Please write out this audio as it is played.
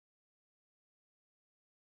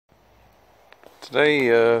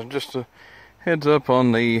today, just a heads up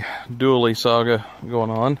on the dually saga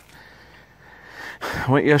going on.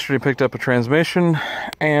 Went yesterday, picked up a transmission,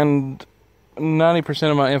 and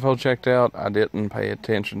 90% of my info checked out. I didn't pay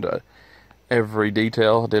attention to every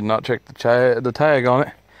detail. I did not check the tag on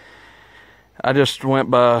it. I just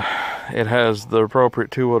went by, it has the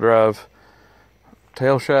appropriate two-wheel drive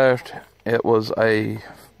tail shaft. It was a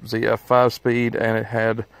ZF 5-speed, and it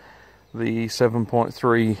had the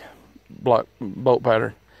 7.3 block bolt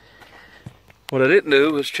pattern. What I didn't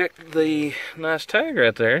do was check the nice tag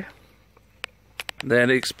right there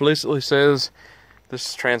that explicitly says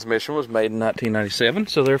this transmission was made in 1997.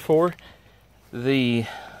 So therefore, the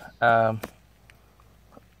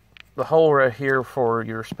hole right here for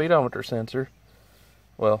your speedometer sensor,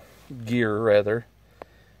 well, gear rather,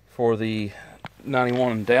 for the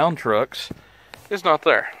 91 and down trucks is not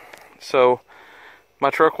there. So my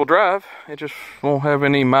truck will drive, it just won't have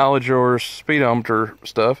any mileage or speedometer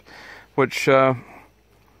stuff, which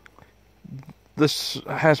this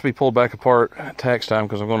has to be pulled back apart tax time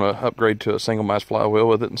because I'm going to upgrade to a single mass flywheel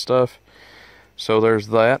with it and stuff. So there's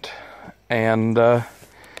that. And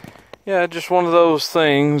yeah, just one of those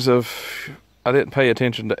things of, I didn't pay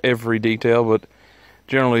attention to every detail, but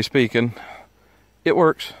generally speaking, it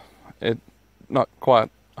works. It not quite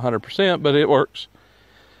 100%, but it works.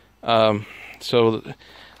 So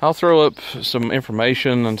I'll throw up some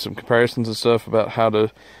information and some comparisons and stuff about how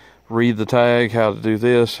to read the tag, how to do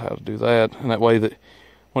this, how to do that, and that way that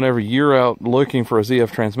whenever you're out looking for a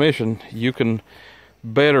ZF transmission, you can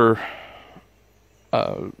better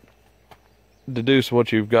deduce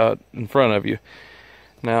what you've got in front of you.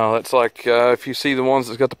 Now, that's like if you see the ones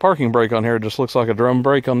that's got the parking brake on here, it just looks like a drum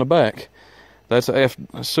brake on the back. That's a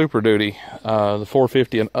Super Duty, the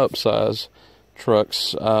 450 and up size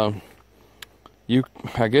trucks.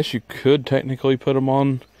 I guess you could technically put them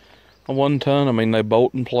on a 1 ton. I mean, they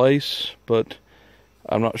bolt in place, but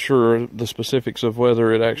I'm not sure the specifics of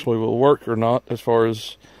whether it actually will work or not as far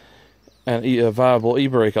as a viable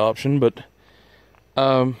e-brake option. But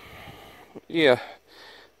yeah,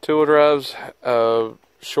 two-wheel drives,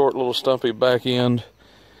 short little stumpy back end.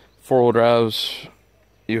 Four-wheel drives,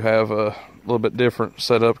 you have a little bit different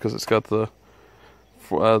setup because it's got the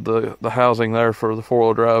housing there for the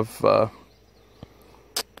four-wheel drive.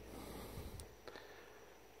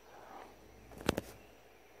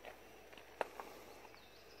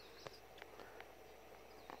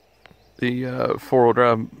 The four-wheel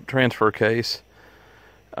drive transfer case,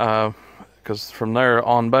 because from there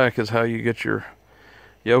on back is how you get your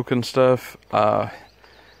yoke and stuff.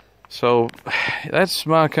 So that's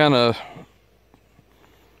my kind of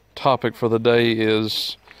topic for the day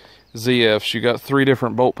is ZFs. You got 3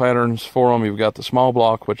 different bolt patterns for them. You've got the small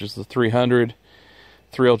block, which is the 300,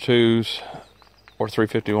 302s, or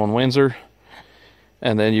 351 Windsor.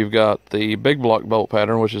 And then you've got the big block bolt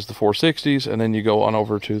pattern, which is the 460s. And then you go on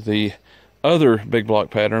over to the other big block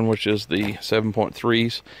pattern, which is the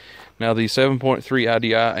 7.3s. Now, the 7.3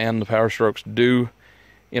 IDI and the Power Strokes do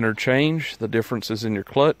interchange. The difference is in your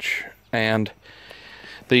clutch. And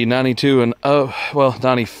the 92 and up, well,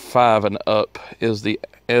 95 and up is the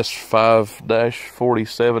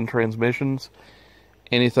S5-47 transmissions.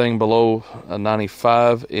 Anything below a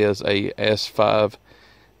 95 is a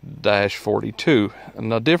S5-42.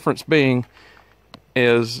 And the difference being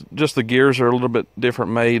is just the gears are a little bit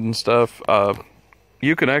different made and stuff.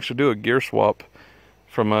 You can actually do a gear swap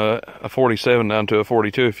from a 47 down to a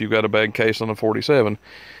 42 if you've got a bad case on a 47,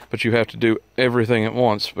 but you have to do everything at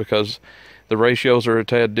once because the ratios are a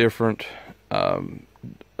tad different.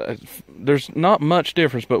 There's not much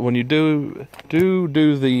difference, but when you do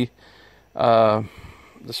the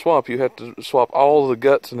swap, you have to swap all the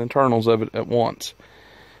guts and internals of it at once.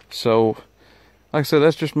 So, like I said,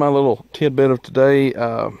 that's just my little tidbit of today.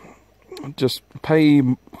 Just pay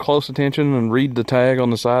close attention and read the tag on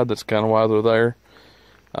the side. That's kind of why they're there.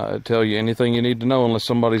 Tell you anything you need to know, unless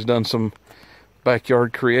somebody's done some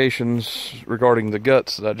backyard creations regarding the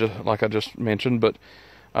guts that I just mentioned. But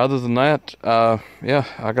other than that, yeah,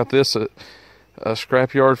 I got this at a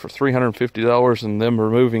scrapyard for $350 and them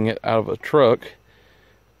removing it out of a truck.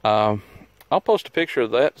 I'll post a picture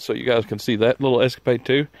of that so you guys can see that little escapade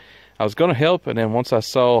too. I was going to help, and then once I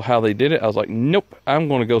saw how they did it, I was like, nope, I'm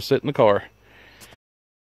going to go sit in the car.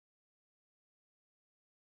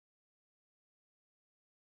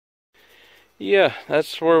 Yeah,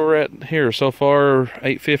 that's where we're at here. So far,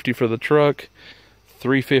 $850 for the truck,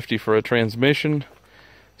 $350 for a transmission.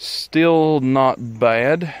 Still not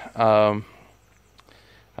bad. I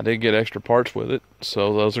did get extra parts with it,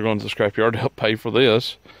 so those are going to the scrapyard to help pay for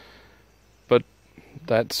this. But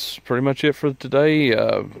that's pretty much it for today.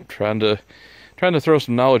 Trying to trying to throw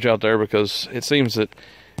some knowledge out there, because it seems that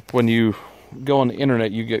when you go on the internet,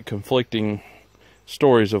 you get conflicting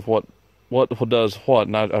stories of what does what.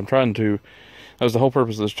 And I'm trying to, that was the whole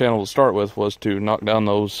purpose of this channel to start with, was to knock down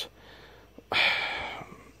those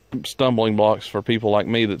stumbling blocks for people like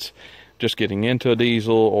me that's just getting into a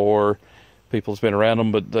diesel, or people that's been around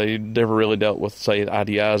them but they never really dealt with, say,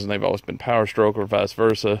 IDIs, and they've always been Power Stroke or vice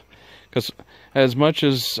versa. Because as much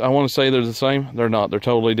as I want to say they're the same, they're not. They're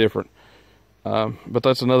totally different. But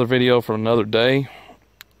that's another video for another day.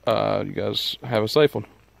 You guys have a safe one.